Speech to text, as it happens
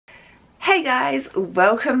Hey guys,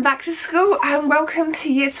 welcome back to school and welcome to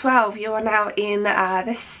year 12. You are now in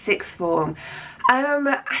the sixth form.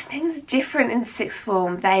 Things are different in sixth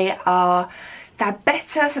form. They're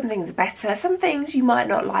better, some things are better, some things you might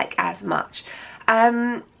not like as much.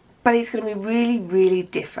 But it's going to be really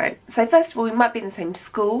different. So first of all, you might be in the same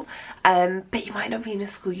school, but you might not be in a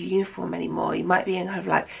school uniform anymore. You might be in kind of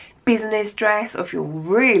like business dress, or if you're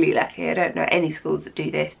really lucky, I don't know any schools that do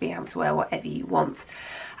this, being able to wear whatever you want.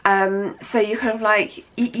 So you're kind of like,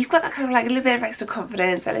 you've got that kind of like a little bit of extra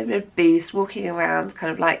confidence, a little bit of boost, walking around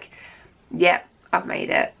kind of like, yep, I've made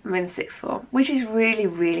it, I'm in sixth form, which is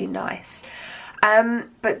really nice.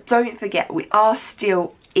 But don't forget, we are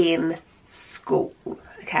still in school,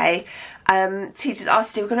 okay? Teachers are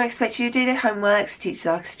still going to expect you to do their homeworks, teachers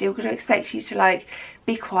are still going to expect you to like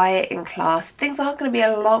be quiet in class. Things are going to be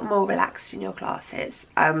a lot more relaxed in your classes.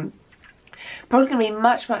 Probably going to be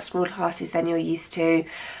much smaller classes than you're used to.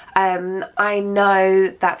 I know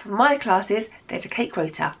that for my classes there's a cake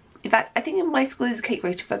rota. In fact, I think in my school there's a cake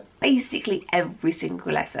rota for basically every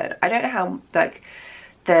single lesson. I don't know how like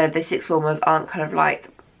the sixth formers aren't kind of like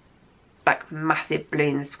massive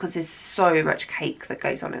balloons, because there's so much cake that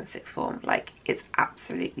goes on in sixth form. Like, it's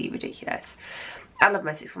absolutely ridiculous. I love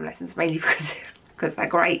my sixth form lessons mainly because they're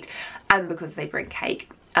great and because they bring cake.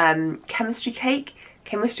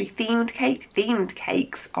 Chemistry themed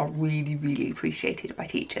cakes are really appreciated by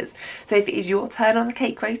teachers. So if it is your turn on the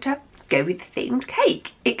cake rota, go with the themed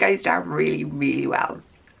cake. It goes down really well.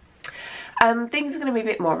 Things are going to be a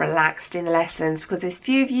bit more relaxed in the lessons because there's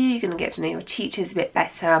few of you. You're going to get to know your teachers a bit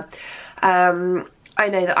better. I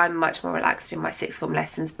know that I'm much more relaxed in my sixth form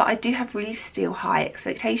lessons, but I do have really still high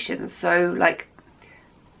expectations. So like,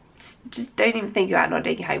 just don't even think about not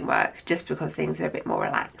doing your homework just because things are a bit more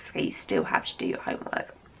relaxed. Okay, you still have to do your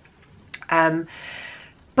homework.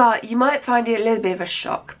 But you might find it a little bit of a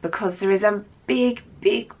shock because there is a big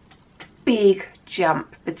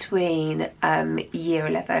jump between year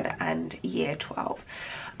 11 and year 12.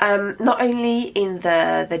 Not only in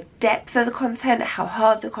the depth of the content, how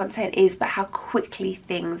hard the content is, but how quickly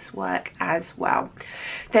things work as well.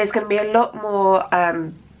 There's going to be a lot more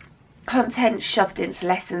content shoved into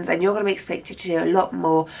lessons, and you're going to be expected to do a lot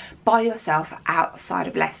more by yourself outside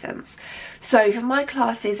of lessons. So for my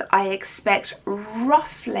classes, I expect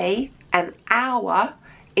roughly an hour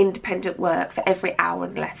independent work for every hour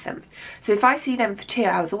in lesson. So if I see them for 2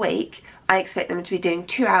 hours a week, I expect them to be doing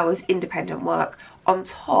 2 hours independent work on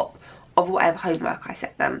top of whatever homework I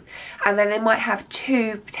set them. And then they might have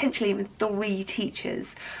 2, potentially even 3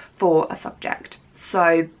 teachers for a subject.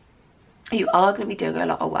 So you are going to be doing a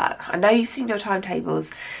lot of work. I know you've seen your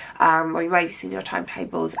timetables, or you may have seen your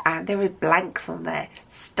timetables, and there are blanks on there,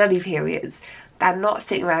 study periods. They're not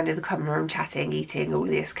sitting around in the common room chatting, eating all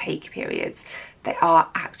this cake periods. They are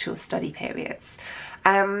actual study periods.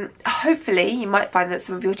 Hopefully you might find that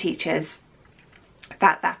some of your teachers,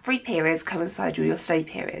 that free periods coincide with your study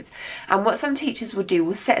periods. And what some teachers will do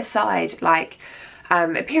will set aside like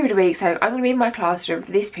a period a week saying, I'm going to be in my classroom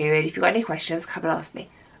for this period. If you've got any questions, come and ask me.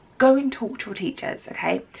 Go and talk to your teachers,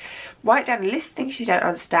 okay? Write down a list of things you don't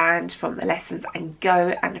understand from the lessons and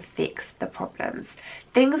go and fix the problems.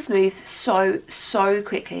 Things move so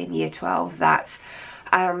quickly in year 12 that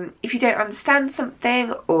if you don't understand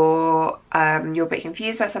something, or you're a bit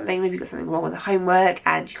confused about something, maybe you've got something wrong with the homework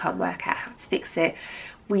and you can't work out how to fix it,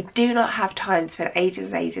 we do not have time to spend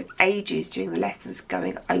ages during the lessons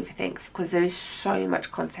going over things because there is so much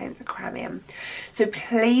content to cram in. So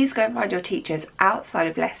please go and find your teachers outside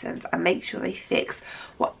of lessons and make sure they fix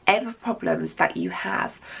whatever problems that you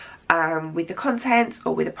have with the content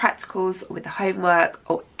or with the practicals or with the homework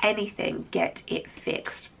or anything. Get it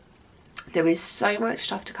fixed. There is so much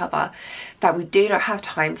stuff to cover that we do not have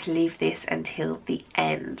time to leave this until the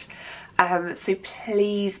end. So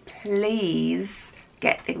please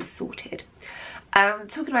get things sorted.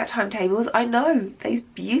 Talking about timetables, I know those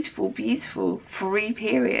beautiful free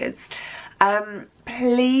periods.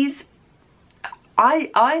 Please,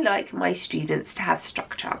 I like my students to have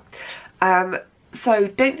structure. So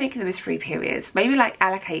don't think of them as free periods. Maybe like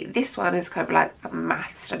allocate this one as kind of like a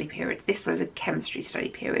math study period, this one is a chemistry study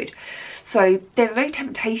period. So there's no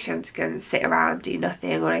temptation to go and sit around, do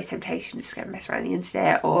nothing, or no temptation to just go and mess around the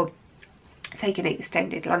internet or take an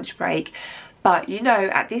extended lunch break. But you know,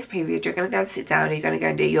 at this period you're going to go and sit down and you're going to go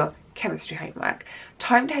and do your chemistry homework.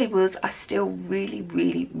 Timetables are still really,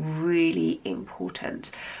 really, really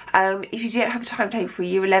important. If you don't have a timetable for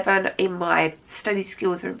year 11, in my study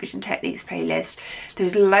skills and revision techniques playlist,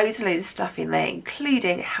 there's loads and loads of stuff in there,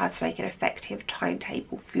 including how to make an effective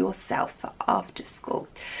timetable for yourself for after school.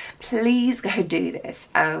 Please go do this.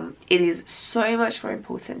 It is so much more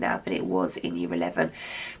important now than it was in year 11,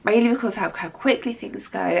 mainly because of how quickly things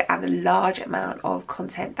go and the large amount of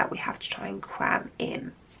content that we have to try and cram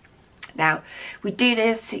in. Now, we do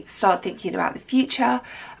need to start thinking about the future.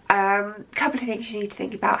 A couple of things you need to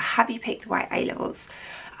think about. Have you picked the right A-levels?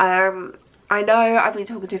 I know I've been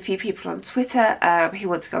talking to a few people on Twitter who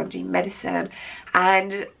want to go and do medicine,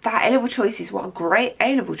 and that A-level choices, what a great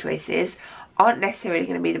A-level choices, aren't necessarily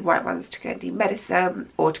going to be the right ones to go and do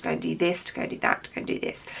medicine, or to go and do this, to go and do that, to go and do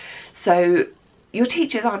this. So your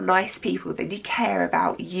teachers are nice people. They do care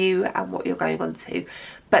about you and what you're going on to,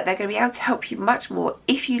 but they're going to be able to help you much more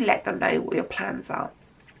if you let them know what your plans are.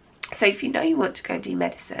 So if you know you want to go and do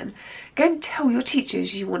medicine, go and tell your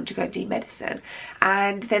teachers you want to go and do medicine,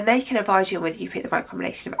 and then they can advise you on whether you pick the right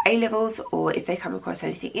combination of A-levels, or if they come across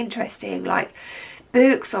anything interesting like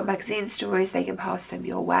books or magazine stories, they can pass them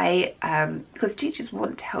your way, because teachers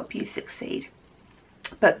want to help you succeed.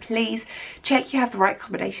 But please check you have the right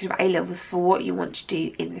combination of A-levels for what you want to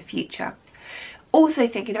do in the future. Also,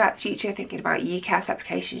 thinking about the future, thinking about UCAS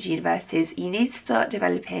applications, universities, you need to start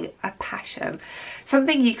developing a passion.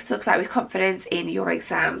 Something you can talk about with confidence in your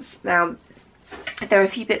exams. Now, there are a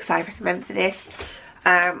few books I recommend for this.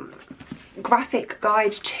 Graphic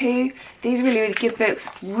Guide 2. These are really, really good books.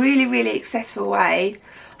 Really, really accessible way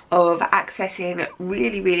of accessing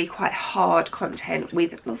really, really quite hard content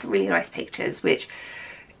with lots of really nice pictures, which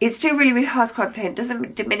it's still really, really hard content.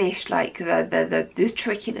 Doesn't diminish like the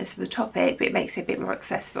trickiness of the topic, but it makes it a bit more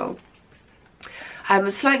accessible.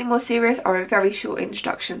 Slightly more serious are A Very Short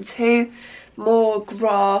Introduction To, more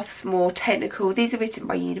graphs, more technical. These are written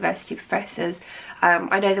by university professors.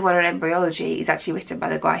 I know the one on embryology is actually written by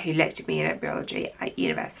the guy who lectured me in embryology at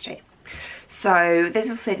university. So there's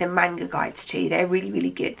also the manga guides too. They're really, really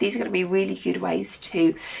good. These are going to be really good ways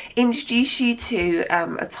to introduce you to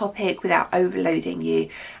a topic without overloading you,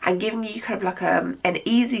 and giving you kind of like an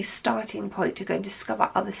easy starting point to go and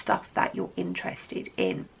discover other stuff that you're interested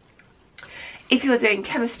in. If you're doing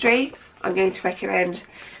chemistry, I'm going to recommend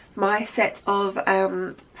my set of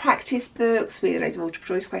practice books with loads of multiple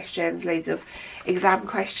choice questions, loads of exam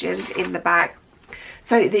questions in the back,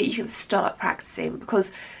 so that you can start practicing.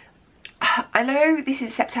 Because I know this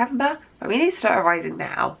is September, but we need to start revising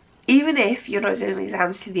now. Even if you're not doing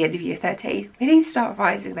exams till the end of year 13, we need to start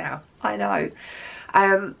revising now. I know.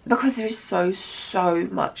 Because there is so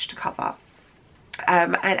much to cover.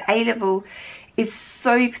 And A-level is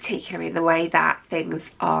so particular in the way that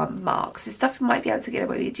things are marked. So stuff you might be able to get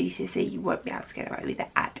away with at GCSE, you won't be able to get away with it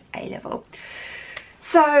at A-level.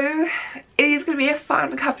 So it is going to be a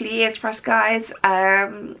fun couple of years for us, guys.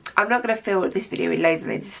 I'm not going to fill this video with loads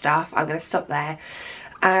and loads of stuff. I'm going to stop there.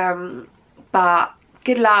 But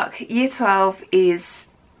good luck. Year 12 is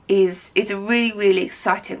a really, really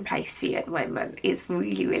exciting place for you at the moment. It's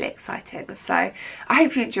really, really exciting. So I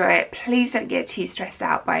hope you enjoy it. Please don't get too stressed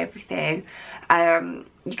out by everything.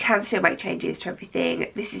 You can still make changes to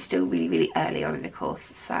everything. This is still really, really early on in the course,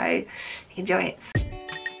 so enjoy it.